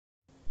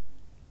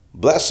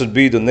Blessed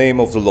be the name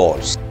of the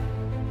Lord.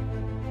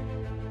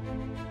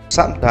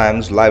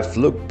 Sometimes life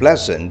looks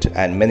pleasant,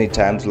 and many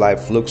times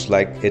life looks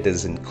like it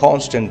is in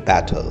constant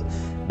battle.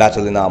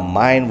 Battle in our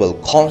mind will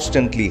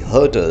constantly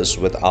hurt us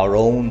with our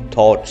own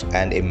thoughts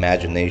and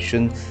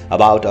imagination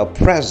about our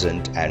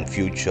present and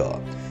future.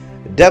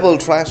 The devil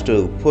tries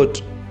to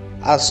put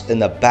us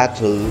in a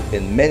battle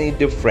in many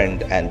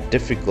different and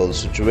difficult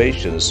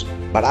situations,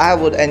 but I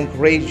would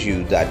encourage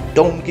you that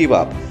don't give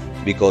up,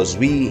 because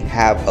we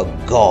have a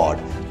God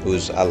who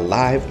is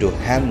alive to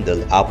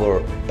handle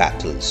our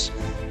battles.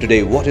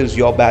 Today, what is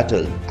your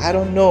battle? I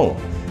don't know.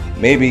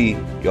 Maybe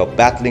you're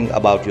battling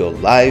about your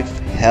life,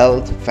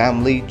 health,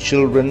 family,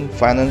 children,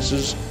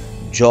 finances,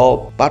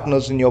 job,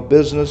 partners in your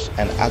business,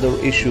 and other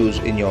issues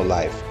in your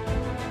life.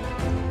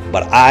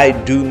 But I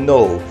do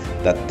know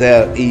that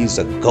there is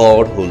a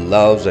God who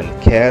loves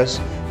and cares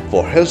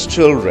for His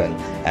children,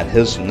 and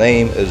His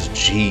name is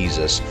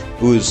Jesus,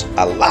 who is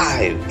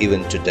alive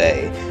even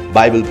today.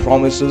 Bible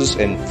promises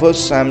in 1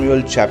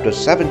 Samuel chapter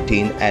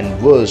 17 and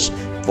verse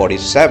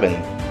 47,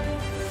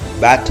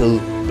 battle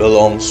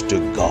belongs to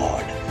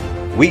God.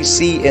 We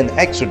see in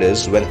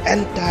Exodus when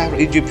entire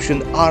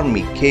Egyptian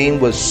army came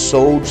with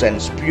swords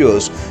and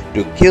spears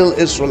to kill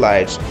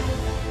Israelites,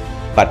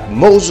 but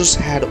Moses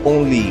had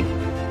only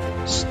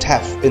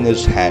staff in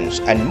his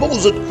hands, and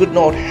Moses could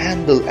not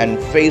handle and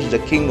face the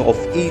king of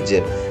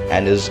Egypt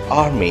and his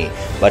army,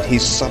 but he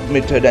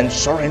submitted and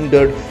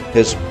surrendered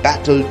his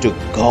battle to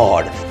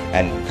God,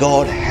 and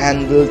God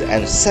handled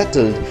and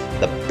settled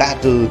the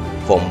battle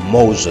for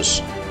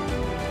Moses.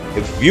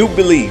 If you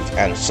believe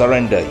and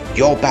surrender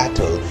your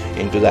battle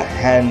into the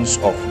hands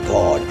of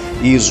God,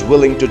 He is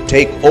willing to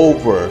take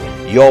over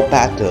your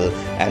battle,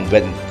 and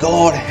when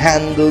God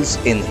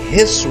handles in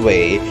His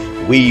way,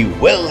 we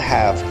will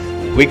have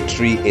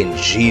victory in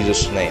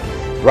Jesus' name.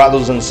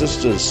 Brothers and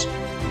sisters,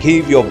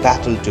 give your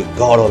battle to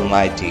God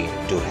Almighty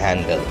to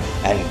handle,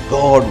 and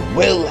God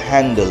will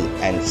handle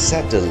and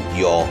settle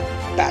your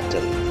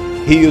battle.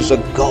 He is a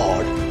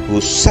God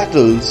who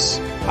settles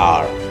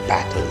our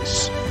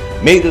battles.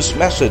 May this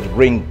message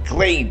bring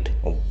great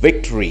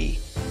victory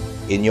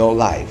in your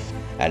life,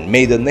 and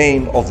may the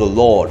name of the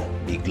Lord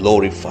be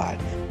glorified.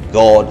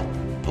 God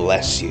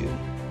bless you.